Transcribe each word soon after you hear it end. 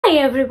Hi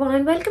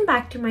everyone, welcome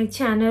back to my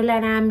channel,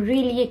 and I'm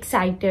really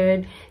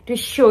excited to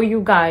show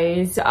you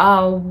guys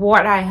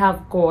what I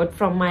have got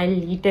from my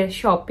latest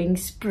shopping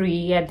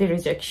spree at the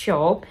Reject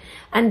shop.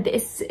 And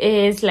this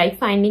is like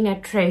finding a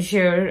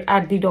treasure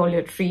at the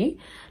Dollar Tree.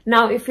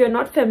 Now if you're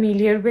not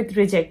familiar with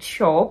Reject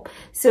shop,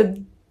 so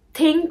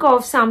think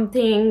of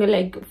something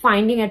like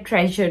finding a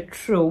treasure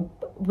trove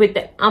with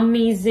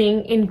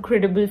amazing,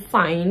 incredible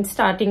finds,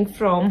 starting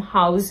from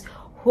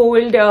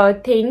household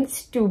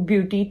things to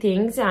beauty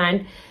things,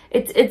 and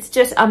it's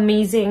just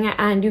amazing,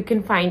 and you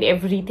can find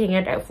everything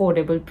at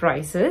affordable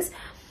prices.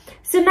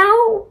 So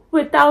now,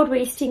 without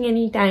wasting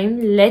any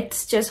time,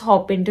 let's just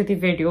hop into the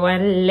video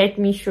and let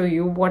me show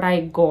you what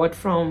I got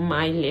from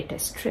my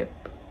latest trip.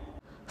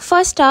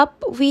 First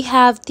up, we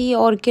have the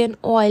Organ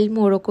Oil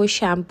Morocco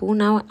shampoo.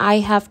 Now, I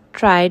have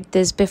tried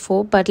this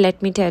before, but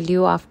let me tell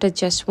you, after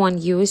just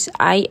one use,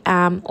 I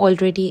am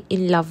already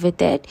in love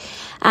with it.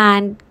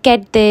 And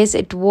get this,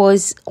 it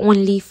was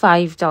only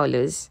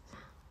 $5.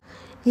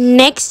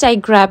 Next, I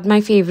grabbed my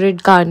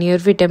favorite Garnier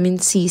Vitamin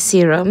C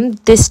Serum.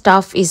 This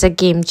stuff is a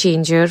game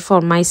changer for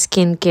my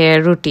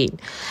skincare routine.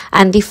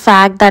 And the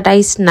fact that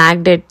I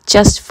snagged it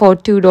just for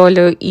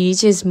 $2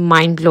 each is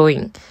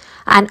mind-blowing.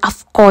 And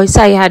of course,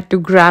 I had to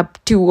grab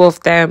 2 of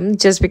them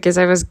just because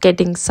I was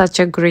getting such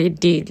a great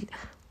deal.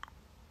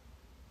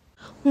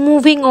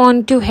 Moving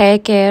on to hair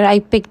care, I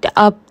picked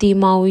up the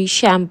Maui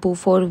shampoo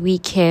for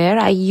weak hair.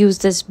 I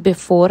used this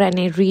before and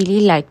I really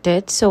liked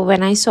it. So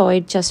when I saw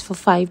it just for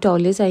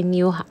 $5, I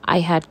knew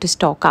I had to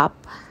stock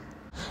up.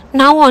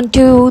 Now on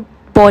to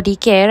body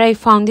care. I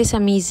found this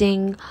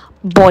amazing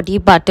body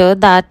butter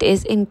that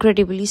is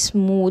incredibly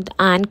smooth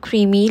and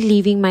creamy,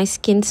 leaving my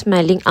skin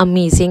smelling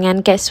amazing.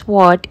 And guess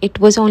what? It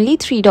was only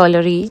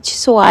 $3 each.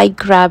 So I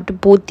grabbed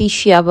both the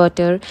shea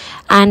butter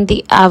and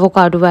the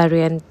avocado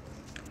variant.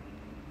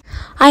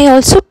 I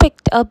also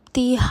picked up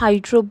the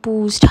Hydro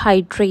Boost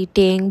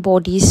Hydrating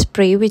Body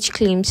Spray, which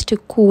claims to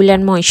cool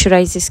and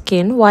moisturize the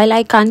skin. While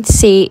I can't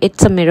say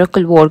it's a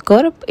miracle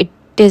worker, it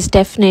is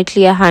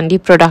definitely a handy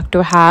product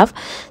to have,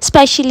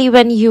 especially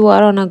when you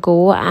are on a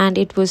go, and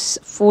it was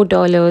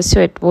 $4,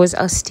 so it was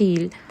a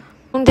steal.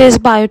 There's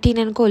biotin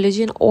and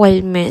collagen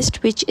oil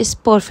mist, which is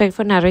perfect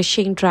for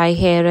nourishing dry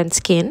hair and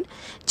skin.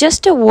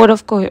 Just a word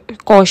of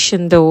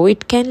caution though,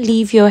 it can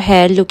leave your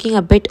hair looking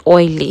a bit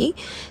oily,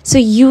 so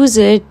use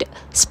it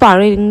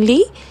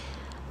sparingly,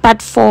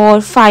 but for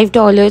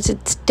 $5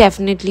 it's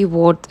definitely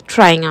worth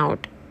trying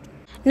out.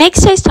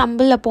 Next, I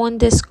stumbled upon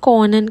this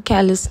corn and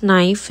callus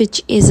knife,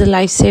 which is a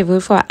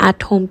lifesaver for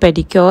at-home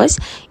pedicures.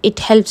 It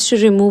helps to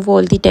remove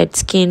all the dead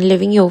skin,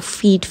 leaving your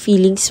feet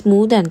feeling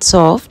smooth and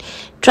soft.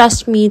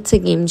 Trust me, it's a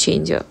game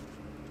changer.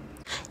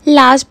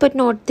 Last but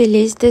not the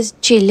least, this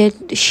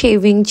Gillette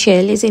shaving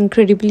gel is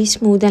incredibly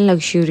smooth and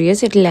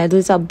luxurious. It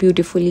lathers up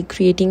beautifully,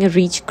 creating a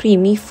rich,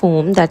 creamy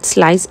foam that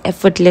slides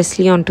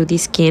effortlessly onto the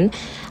skin.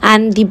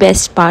 And the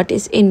best part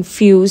is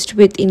infused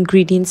with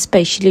ingredients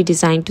specially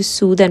designed to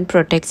soothe and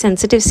protect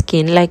sensitive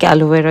skin like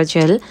aloe vera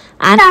gel.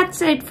 And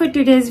that's it for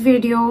today's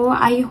video.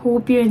 I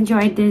hope you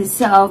enjoyed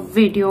this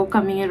video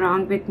coming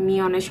around with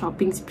me on a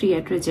shopping spree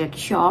at Reject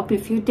shop.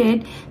 If you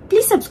did,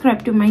 please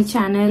subscribe to my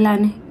channel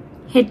and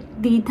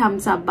hit the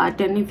thumbs up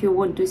button if you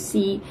want to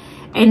see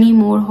any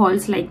more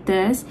hauls like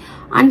this.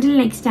 Until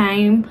next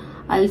time,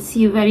 I'll see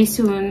you very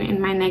soon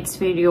in my next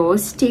video.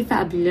 Stay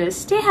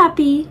fabulous, stay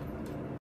happy.